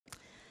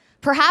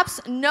Perhaps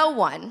no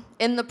one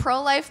in the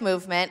pro-life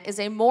movement is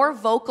a more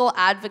vocal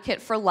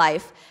advocate for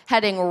life,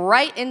 heading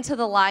right into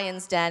the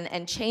lion's den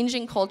and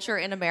changing culture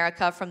in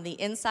America from the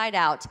inside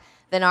out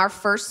than our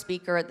first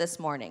speaker this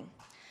morning.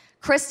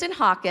 Kristen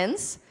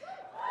Hawkins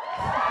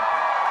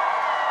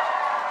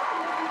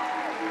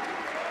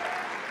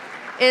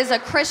is a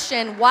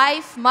Christian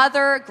wife,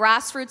 mother,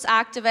 grassroots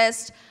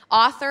activist,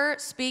 author,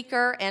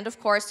 speaker, and of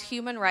course,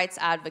 human rights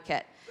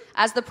advocate.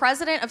 As the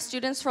president of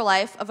Students for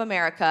Life of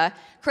America,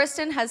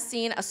 Kristen has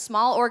seen a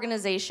small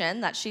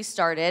organization that she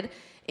started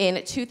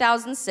in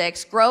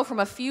 2006 grow from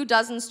a few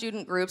dozen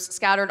student groups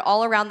scattered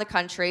all around the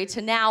country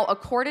to now a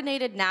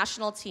coordinated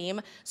national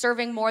team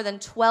serving more than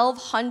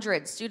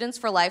 1,200 Students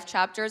for Life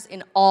chapters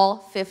in all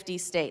 50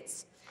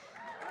 states.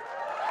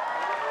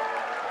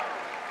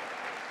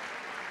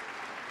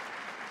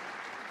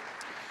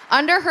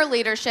 Under her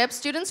leadership,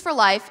 Students for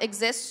Life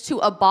exists to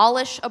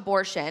abolish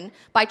abortion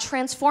by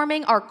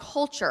transforming our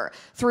culture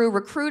through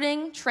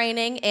recruiting,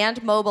 training,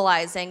 and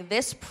mobilizing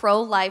this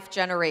pro-life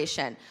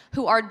generation,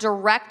 who are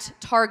direct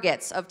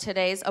targets of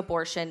today's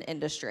abortion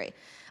industry.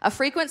 A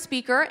frequent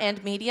speaker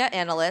and media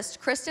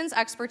analyst, Kristen's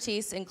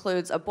expertise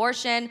includes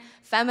abortion,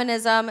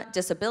 feminism,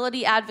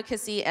 disability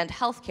advocacy, and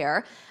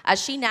healthcare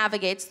as she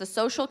navigates the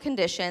social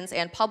conditions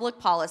and public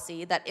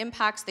policy that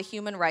impacts the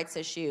human rights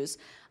issues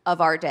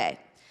of our day.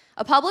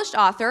 A published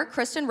author,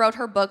 Kristen wrote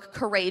her book,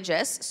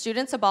 Courageous: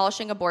 Students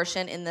Abolishing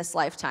Abortion in This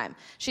Lifetime.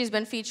 She's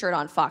been featured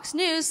on Fox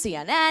News,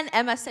 CNN,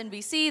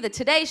 MSNBC, The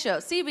Today Show,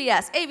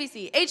 CBS,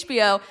 ABC,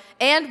 HBO,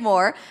 and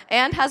more,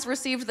 and has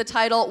received the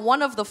title,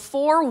 one of the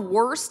 4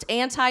 worst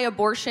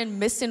anti-abortion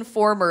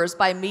misinformers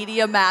by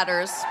Media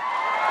Matters.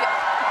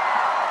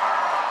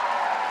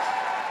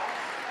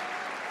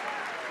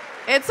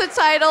 It's a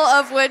title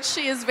of which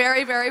she is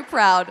very, very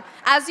proud.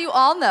 As you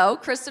all know,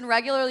 Kristen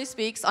regularly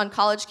speaks on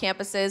college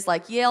campuses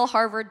like Yale,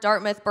 Harvard,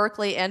 Dartmouth,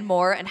 Berkeley, and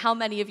more. And how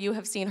many of you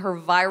have seen her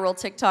viral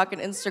TikTok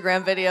and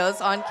Instagram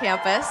videos on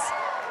campus?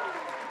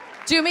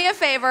 Do me a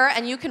favor,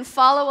 and you can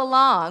follow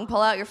along.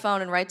 Pull out your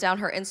phone and write down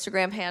her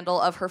Instagram handle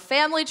of her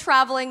family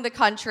traveling the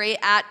country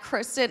at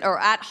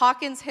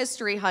Hawkins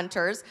History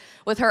Hunters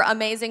with her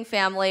amazing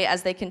family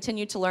as they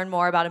continue to learn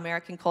more about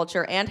American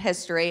culture and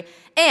history.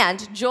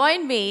 And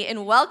join me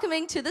in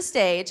welcoming to the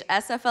stage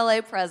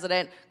SFLA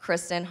President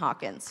Kristen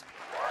Hawkins.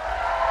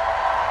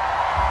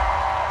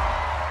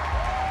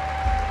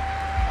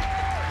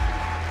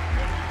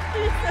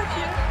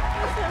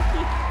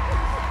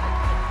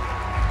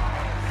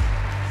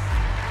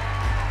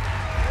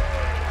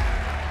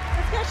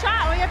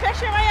 Shot. Want your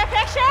picture? Want your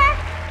picture?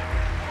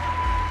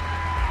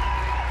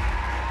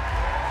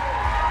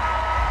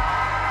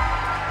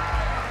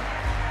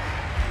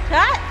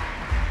 Cut.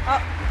 Oh.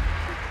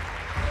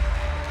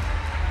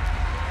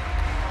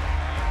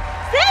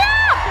 Stand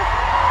up!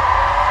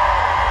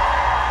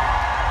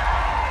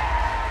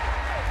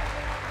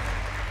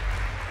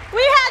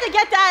 We had to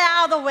get that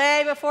out of the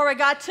way before we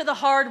got to the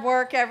hard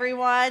work,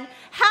 everyone.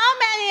 How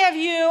many of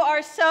you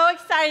are so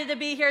excited to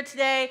be here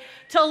today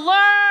to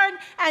learn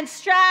and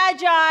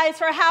strategize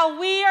for how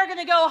we are going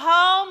to go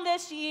home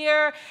this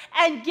year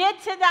and get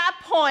to that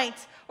point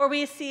where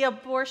we see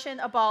abortion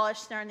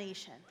abolished in our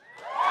nation?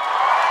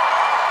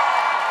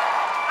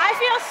 I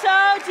feel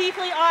so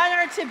deeply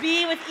honored to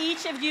be with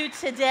each of you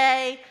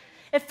today.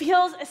 It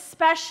feels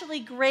especially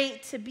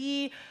great to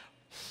be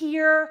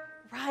here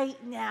right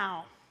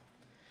now.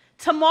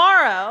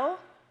 Tomorrow,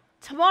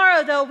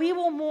 though, we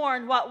will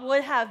mourn what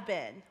would have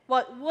been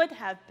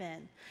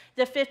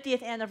the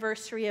 50th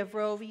anniversary of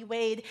Roe v.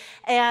 Wade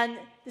and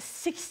the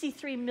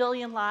 63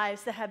 million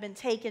lives that have been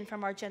taken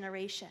from our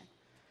generation.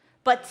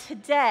 But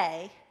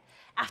today,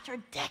 after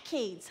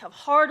decades of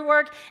hard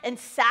work and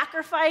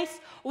sacrifice,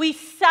 we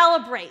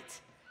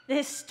celebrate the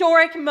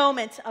historic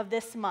moment of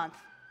this month.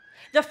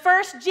 The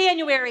first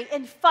January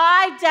in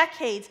 5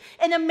 decades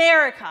in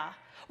America,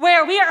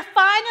 where we are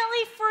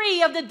finally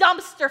free of the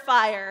dumpster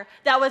fire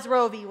that was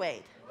Roe v.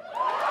 Wade.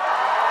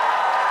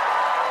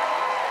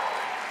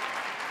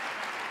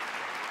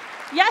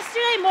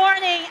 Yesterday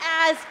morning,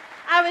 as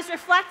I was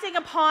reflecting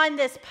upon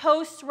this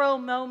post-Roe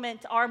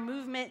moment our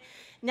movement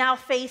now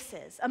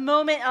faces, a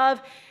moment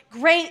of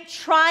great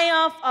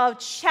triumph, of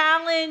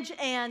challenge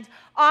and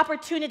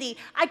opportunity,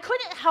 I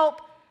couldn't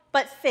help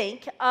but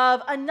think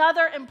of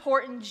another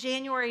important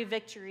January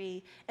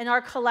victory in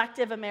our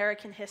collective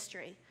American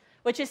history,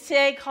 which is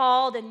today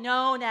called and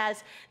known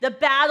as the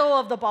Battle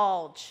of the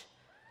Bulge,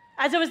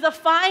 as it was the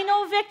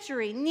final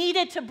victory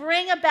needed to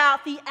bring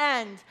about the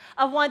end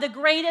of one of the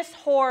greatest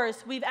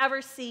horrors we've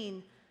ever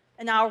seen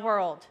in our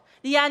world,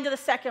 the end of the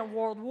Second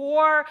World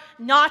War,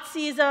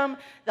 Nazism,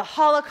 the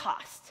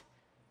Holocaust.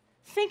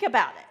 Think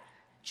about it.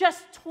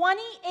 Just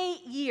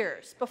 28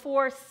 years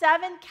before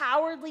 7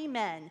 cowardly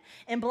men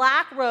in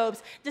black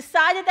robes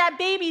decided that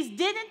babies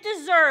didn't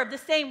deserve the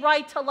same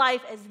right to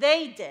life as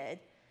they did,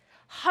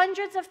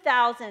 hundreds of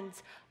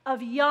thousands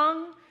of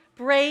young,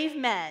 brave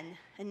men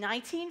in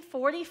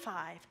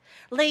 1945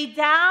 laid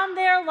down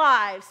their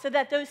lives so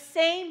that those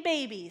same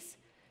babies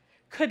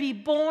could be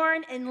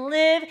born and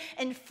live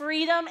in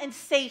freedom and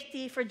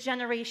safety for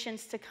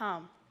generations to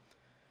come.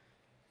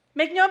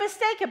 Make no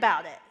mistake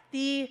about it.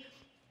 The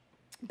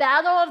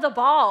Battle of the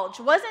Bulge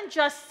wasn't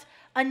just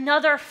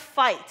another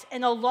fight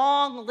in a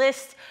long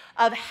list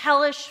of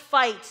hellish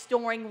fights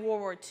during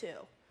World War II.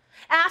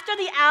 After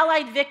the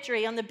Allied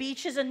victory on the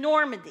beaches of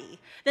Normandy,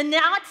 the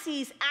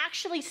Nazis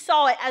actually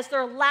saw it as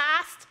their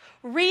last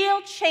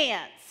real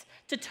chance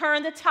to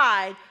turn the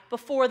tide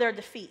before their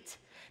defeat.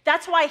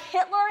 That's why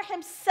Hitler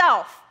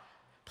himself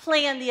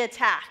planned the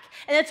attack.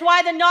 And it's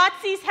why the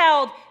Nazis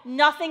held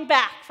nothing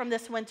back from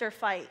this winter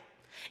fight.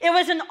 It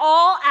was an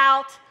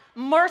all-out,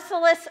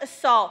 merciless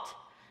assault,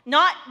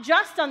 not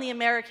just on the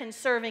Americans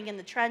serving in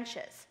the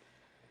trenches.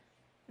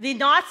 The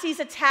Nazis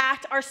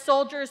attacked our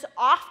soldiers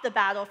off the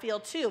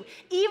battlefield too,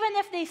 even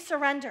if they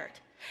surrendered.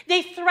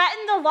 They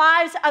threatened the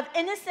lives of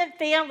innocent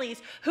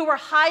families who were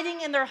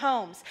hiding in their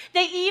homes.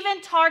 They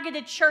even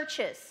targeted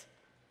churches.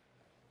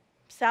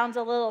 Sounds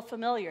a little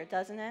familiar,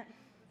 doesn't it?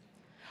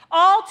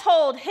 All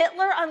told,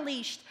 Hitler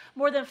unleashed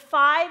more than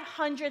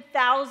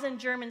 500,000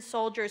 German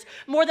soldiers,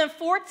 more than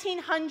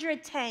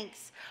 1,400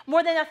 tanks,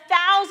 more than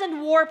 1,000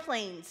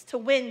 warplanes to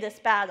win this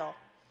battle.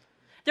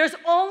 There's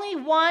only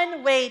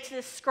one way to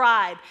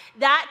describe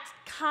that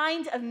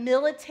kind of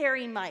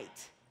military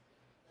might: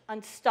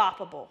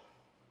 unstoppable.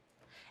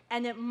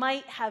 And it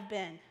might have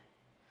been,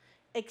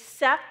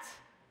 except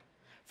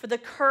for the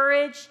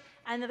courage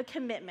and the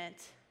commitment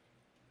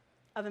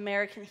of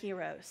American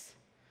heroes.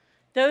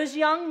 Those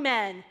young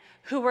men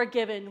who were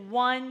given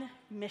one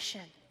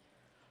mission: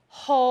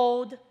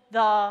 hold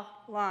the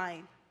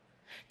line,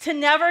 to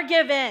never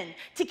give in,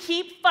 to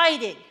keep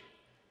fighting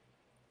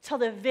till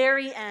the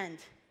very end.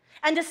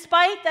 And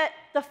despite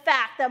the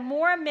fact that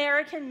more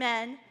American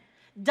men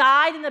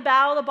died in the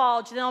Battle of the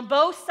Bulge than on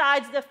both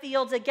sides of the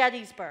fields at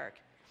Gettysburg,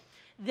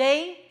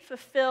 they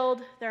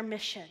fulfilled their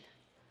mission.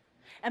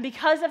 And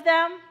because of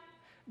them,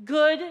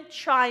 good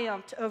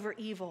triumphed over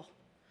evil.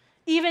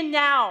 Even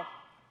now,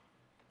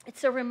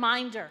 it's a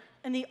reminder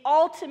in the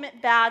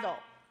ultimate battle,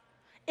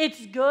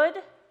 it's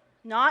good,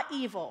 not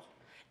evil,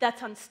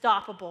 that's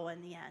unstoppable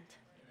in the end.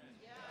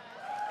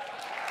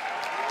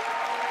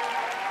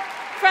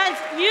 Friends,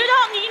 you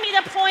don't need me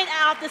to point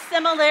out the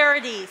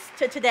similarities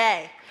to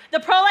today.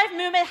 The pro-life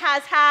movement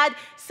has had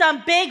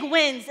some big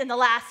wins in the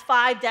last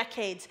 5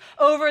 decades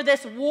over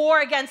this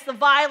war against the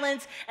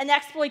violence and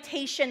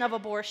exploitation of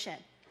abortion.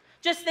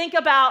 Just think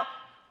about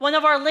one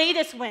of our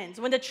latest wins,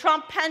 when the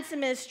Trump-Pence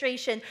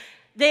administration,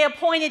 they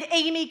appointed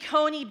Amy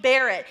Coney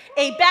Barrett,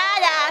 a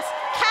badass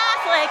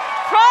Catholic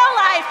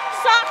pro-life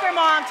soccer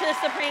mom, to the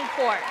Supreme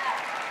Court.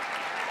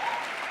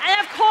 And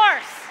of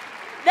course,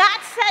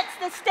 that sets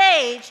the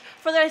stage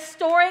for the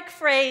historic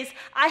phrase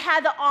I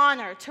had the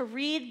honor to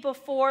read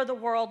before the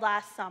world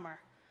last summer.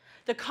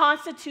 The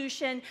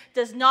Constitution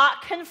does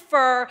not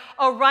confer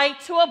a right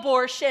to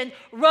abortion.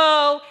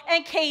 Roe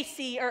and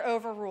Casey are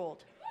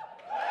overruled.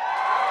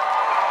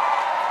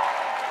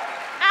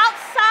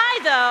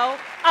 Outside, though,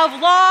 of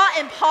law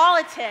and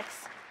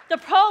politics, the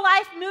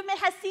pro-life movement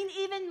has seen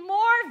even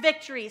more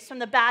victories from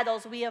the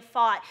battles we have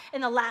fought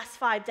in the last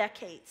 5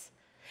 decades.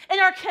 In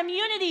our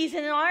communities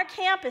and in our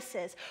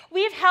campuses,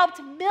 we've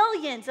helped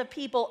millions of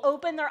people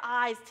open their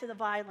eyes to the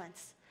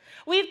violence.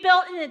 We've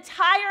built an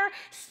entire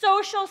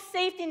social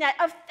safety net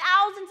of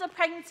thousands of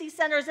pregnancy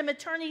centers and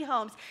maternity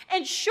homes,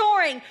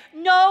 ensuring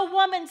no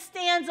woman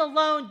stands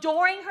alone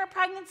during her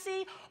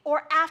pregnancy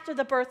or after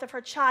the birth of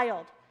her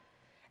child.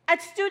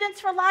 At Students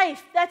for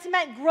Life, that's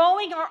meant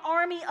growing our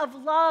army of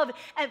love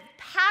and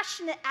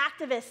passionate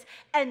activists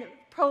and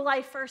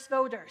pro-life first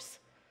voters.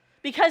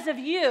 Because of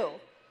you,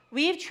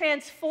 we've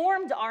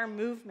transformed our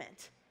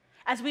movement,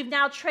 as we've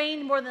now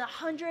trained more than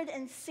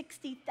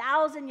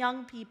 160,000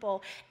 young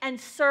people and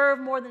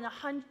served more than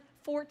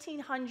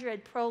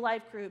 1,400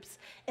 pro-life groups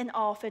in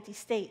all 50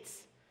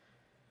 states.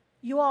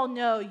 You all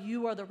know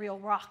you are the real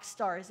rock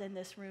stars in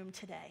this room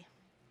today.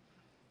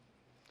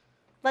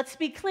 Let's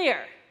be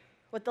clear.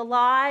 With the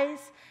lies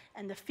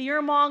and the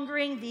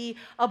fear-mongering the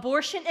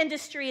abortion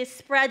industry is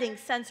spreading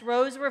since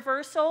Roe's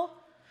reversal,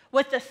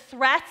 with the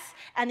threats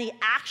and the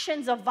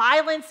actions of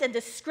violence and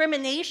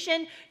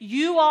discrimination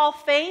you all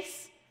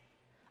face,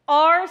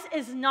 ours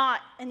is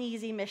not an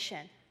easy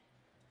mission.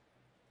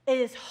 It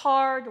is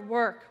hard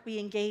work we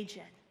engage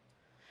in.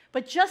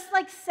 But just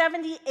like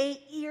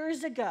 78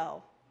 years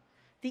ago,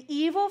 the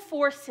evil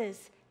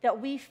forces that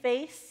we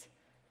face,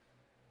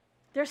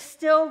 they're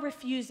still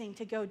refusing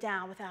to go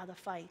down without a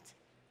fight.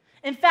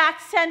 In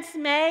fact, since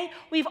May,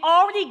 we've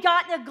already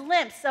gotten a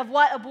glimpse of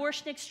what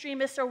abortion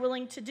extremists are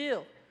willing to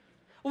do.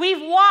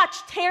 We've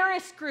watched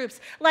terrorist groups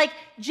like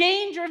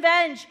Jane's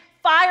Revenge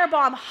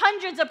firebomb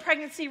hundreds of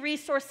pregnancy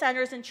resource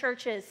centers and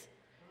churches.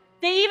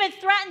 They even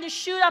threatened to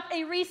shoot up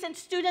a recent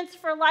Students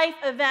for Life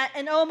event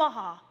in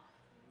Omaha.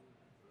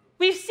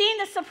 We've seen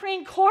the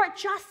Supreme Court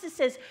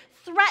justices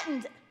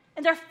threatened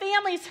and their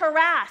families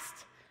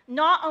harassed,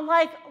 not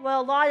unlike what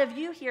a lot of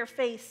you here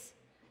face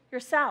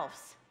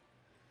yourselves.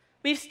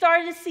 We've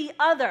started to see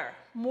other,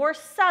 more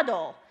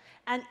subtle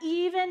and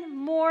even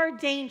more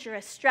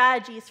dangerous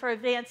strategies for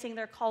advancing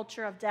their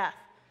culture of death.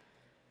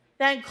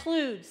 That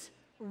includes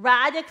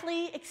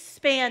radically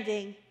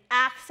expanding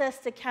access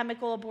to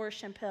chemical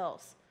abortion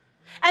pills.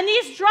 And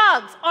these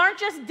drugs aren't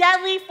just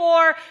deadly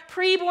for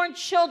preborn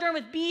children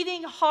with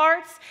beating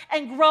hearts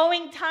and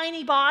growing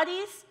tiny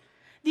bodies.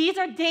 These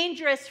are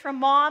dangerous for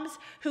moms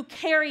who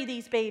carry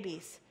these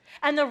babies.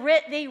 And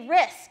they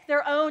risk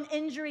their own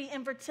injury,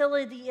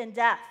 infertility, and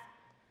death.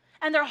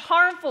 And they're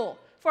harmful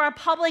for our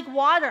public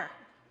water,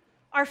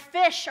 our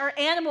fish, our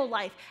animal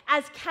life,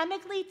 as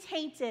chemically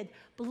tainted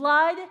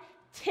blood,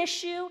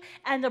 tissue,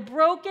 and the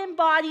broken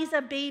bodies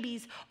of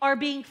babies are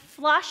being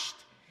flushed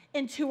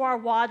into our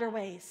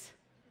waterways.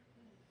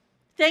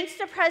 Thanks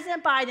to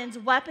President Biden's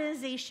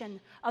weaponization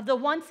of the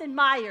once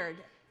admired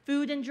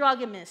Food and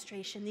Drug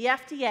Administration, the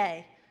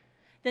FDA,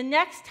 the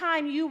next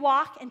time you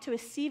walk into a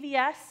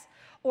CVS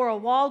or a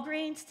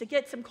Walgreens to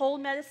get some cold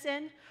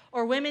medicine,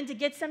 or women to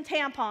get some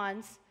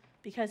tampons,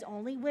 because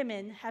only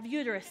women have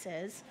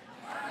uteruses,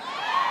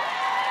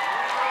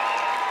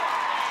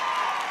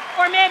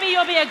 or maybe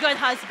you'll be a good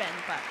husband,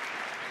 but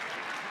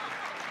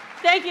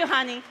thank you,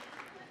 honey.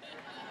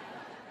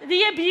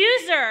 The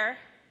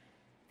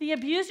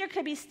abuser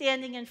could be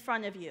standing in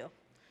front of you,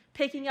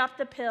 picking up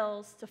the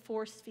pills to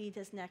force feed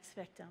his next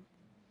victim.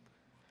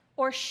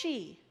 Or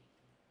she,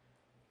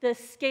 the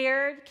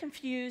scared,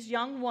 confused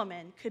young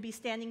woman, could be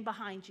standing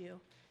behind you,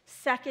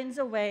 seconds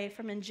away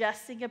from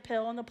ingesting a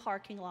pill in the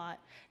parking lot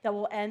that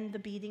will end the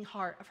beating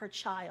heart of her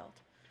child,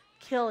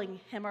 killing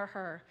him or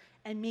her,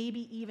 and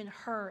maybe even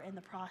her in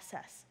the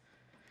process.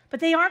 But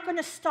they aren't going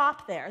to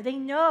stop there. They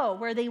know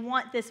where they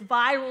want this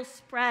viral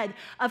spread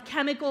of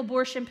chemical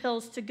abortion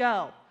pills to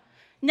go.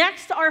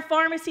 Next, our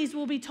pharmacies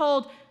will be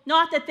told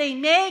not that they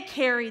may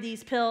carry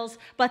these pills,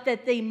 but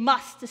that they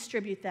must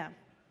distribute them.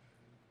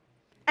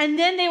 And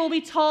then they will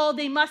be told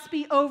they must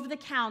be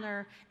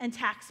over-the-counter and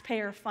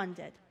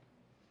taxpayer-funded.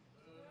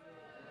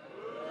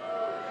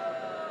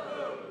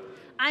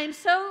 I am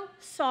so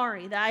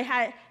sorry that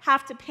I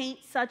have to paint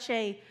such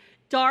a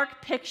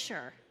dark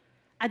picture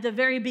at the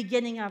very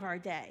beginning of our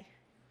day.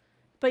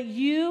 But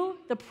you,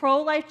 the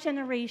pro-life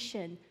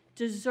generation,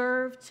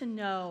 deserve to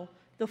know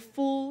the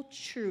full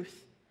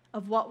truth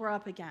of what we're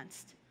up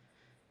against.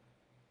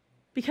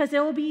 Because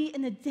it will be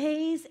in the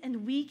days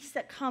and weeks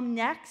that come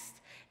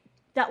next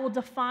that will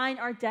define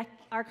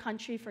our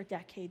country for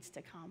decades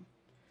to come.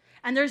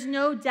 And there's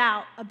no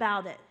doubt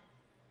about it.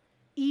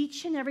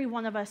 Each and every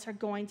one of us are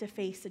going to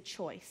face a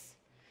choice.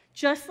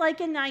 Just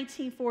like in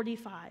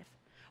 1945,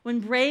 when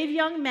brave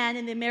young men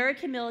in the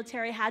American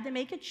military had to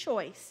make a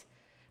choice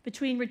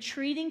between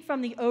retreating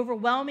from the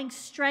overwhelming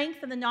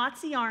strength of the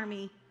Nazi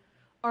army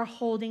or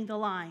holding the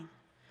line.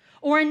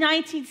 Or in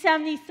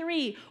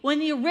 1973, when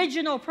the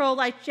original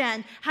pro-life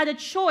gen had a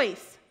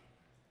choice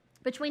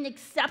between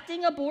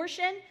accepting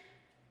abortion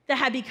that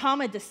had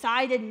become a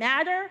decided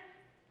matter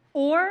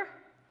or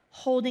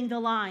holding the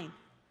line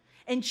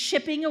and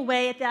chipping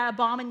away at that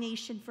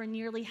abomination for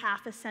nearly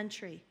half a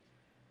century.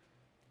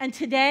 And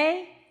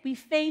today, we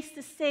face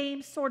the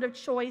same sort of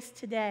choice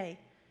today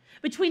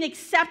between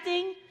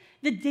accepting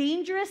the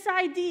dangerous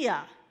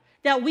idea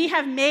that we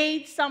have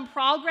made some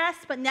progress,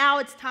 but now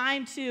it's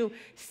time to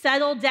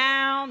settle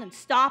down and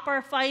stop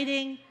our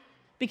fighting,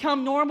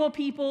 become normal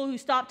people who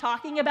stop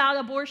talking about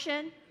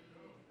abortion,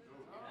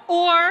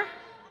 or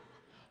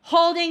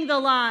holding the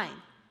line.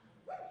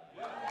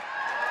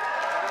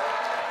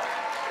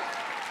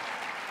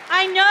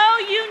 I know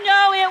you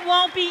know it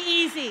won't be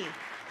easy,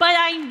 but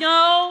I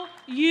know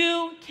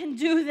you can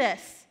do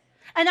this.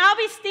 And I'll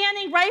be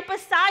standing right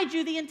beside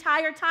you the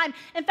entire time.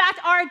 In fact,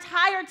 our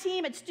entire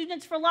team at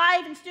Students for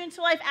Life and Students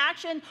for Life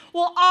Action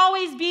will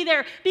always be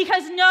there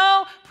because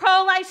no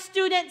pro-life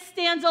student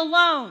stands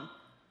alone.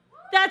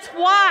 That's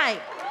why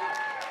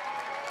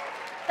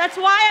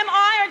I'm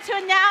honored to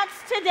announce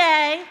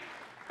today,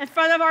 in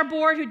front of our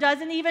board who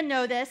doesn't even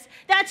know this,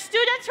 that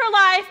Students for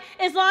Life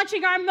is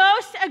launching our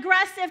most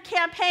aggressive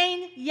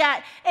campaign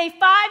yet, a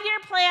 5-year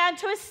plan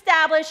to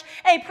establish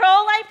a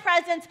pro-life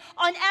presence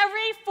on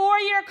every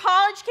 4-year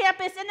college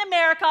campus in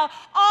America,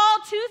 all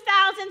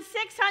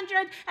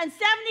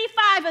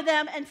 2,675 of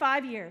them in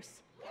 5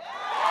 years.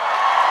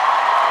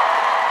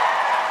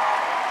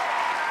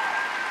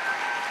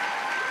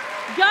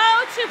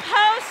 Go to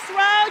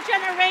Post-Roe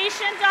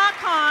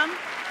Generation.com.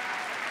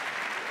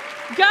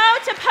 Go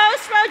to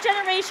Post-Roe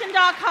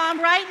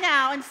Generation.com right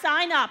now and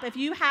sign up if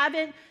you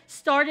haven't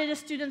started a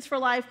Students for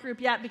Life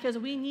group yet, because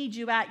we need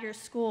you at your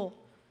school.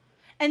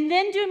 And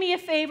then do me a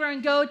favor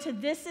and go to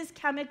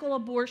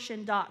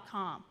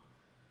thisischemicalabortion.com.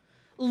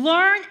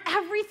 Learn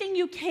everything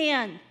you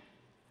can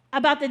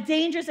about the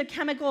dangers of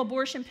chemical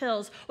abortion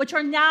pills, which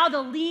are now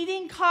the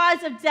leading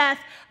cause of death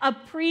of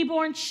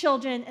preborn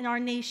children in our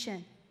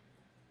nation.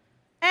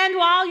 And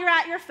while you're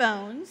at your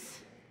phones,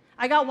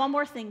 I got one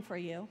more thing for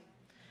you.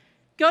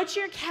 Go to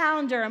your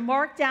calendar and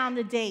mark down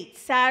the date,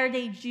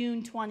 Saturday,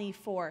 June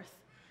 24th.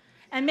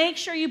 And make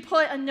sure you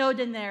put a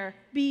note in there,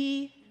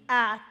 be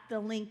at the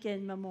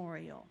Lincoln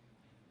Memorial.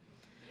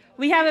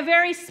 We have a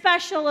very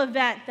special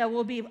event that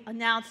we'll be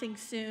announcing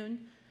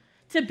soon.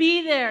 To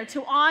be there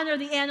to honor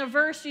the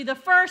anniversary, the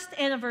first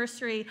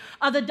anniversary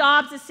of the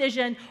Dobbs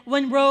decision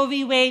when Roe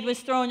v. Wade was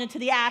thrown into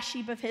the ash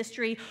heap of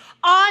history,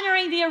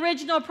 honoring the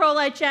original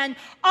pro-life gen,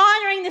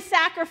 honoring the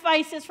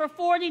sacrifices for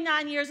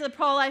 49 years of the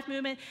pro-life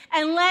movement,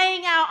 and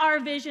laying out our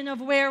vision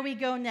of where we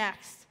go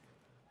next.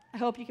 I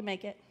hope you can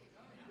make it.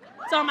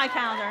 It's on my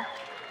calendar.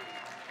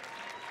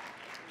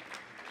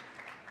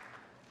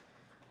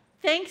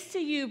 Thanks to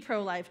you,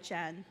 pro-life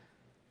gen,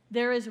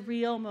 there is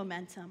real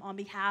momentum on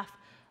behalf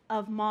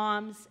of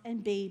moms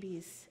and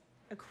babies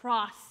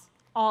across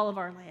all of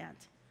our land.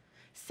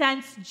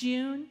 Since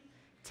June,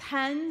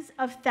 tens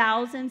of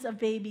thousands of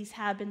babies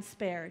have been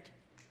spared.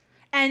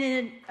 And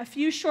in a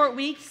few short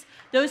weeks,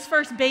 those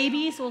first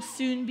babies will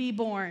soon be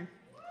born.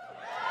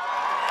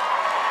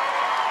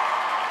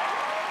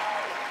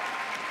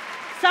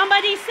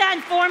 Somebody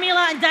send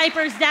formula and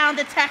diapers down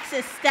to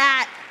Texas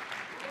stat.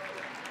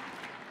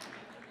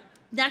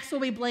 Next,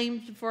 we'll be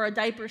blamed for a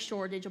diaper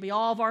shortage. It'll be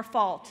all of our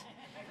fault.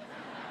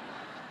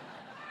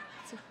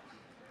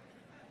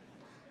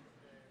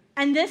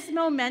 And this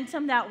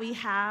momentum that we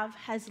have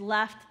has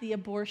left the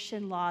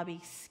abortion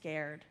lobby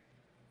scared.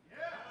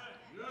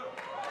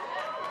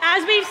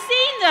 As we've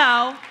seen,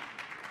 though,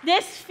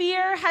 this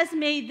fear has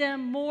made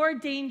them more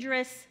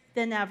dangerous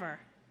than ever.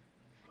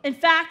 In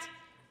fact,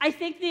 I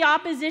think the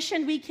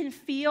opposition we can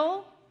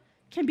feel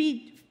can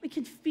be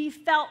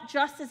felt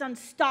just as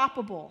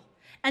unstoppable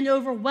and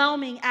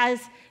overwhelming as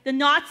the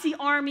Nazi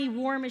army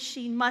war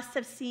machine must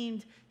have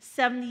seemed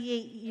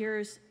 78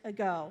 years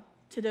ago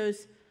to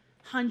those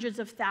hundreds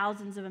of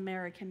thousands of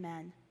American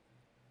men.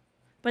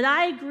 But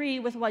I agree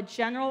with what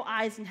General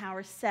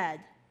Eisenhower said,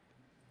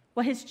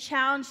 what his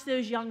challenge to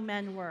those young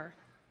men were.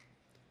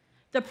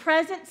 The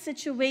present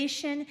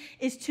situation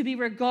is to be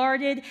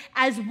regarded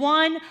as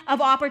one of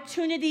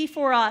opportunity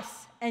for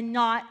us and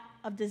not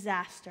of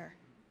disaster.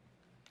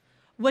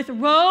 With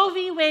Roe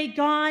v. Wade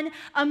gone,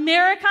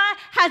 America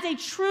has a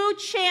true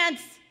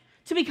chance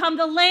to become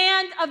the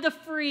land of the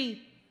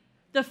free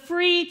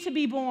to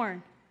be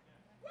born.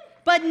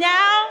 But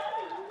now,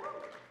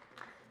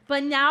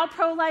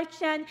 pro-life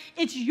gen,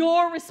 it's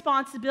your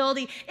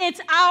responsibility.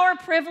 It's our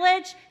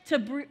privilege to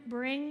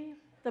bring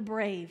the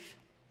brave,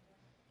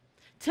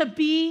 to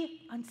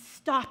be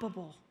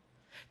unstoppable,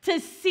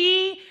 to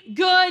see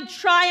good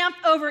triumph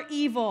over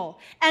evil,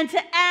 and to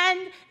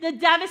end the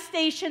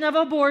devastation of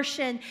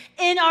abortion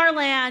in our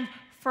land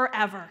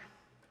forever.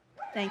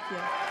 Thank you.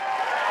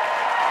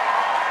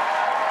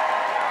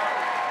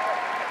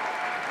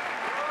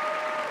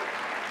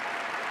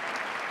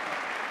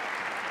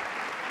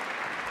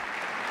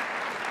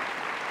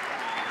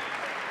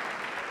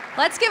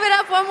 Let's give it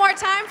up one more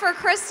time for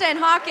Kristen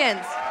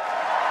Hawkins.